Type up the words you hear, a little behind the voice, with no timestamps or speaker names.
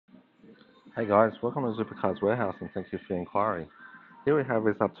Hey guys, welcome to Supercars Warehouse and thank you for your inquiry. Here we have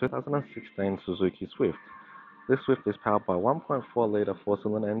is our 2016 Suzuki Swift. This Swift is powered by a 1.4 litre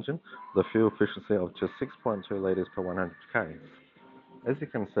 4-cylinder engine with a fuel efficiency of just 6.2 litres per 100 k's. As you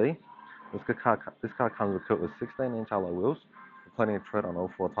can see, this car comes equipped with 16-inch alloy wheels with plenty of tread on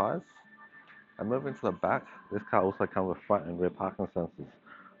all four tyres. And moving to the back, this car also comes with front and rear parking sensors,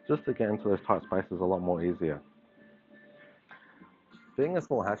 just to get into those tight spaces a lot more easier. Being a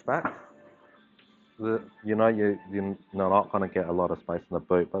small hatchback, you're not going to get a lot of space in the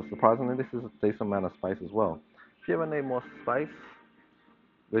boot, but surprisingly, this is a decent amount of space as well. If you ever need more space,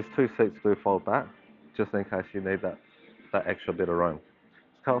 these two seats do fold back, just in case you need that extra bit of room.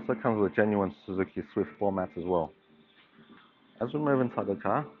 This car also comes with a genuine Suzuki Swift floor mats as well. As we move inside the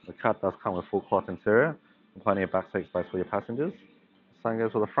car does come with full cloth interior and plenty of backseat space for your passengers. The same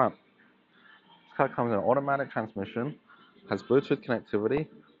goes with the front. This car comes in an automatic transmission, has Bluetooth connectivity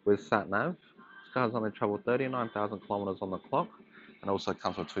with sat nav. This car has only travelled 39,000 kilometres on the clock and also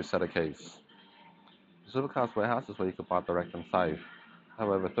comes with two set of keys. Supercars Warehouse is where you can buy direct and save. We have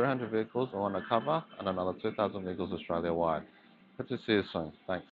over 300 vehicles all under cover and another 2,000 vehicles Australia wide. Hope to see you soon. Thanks.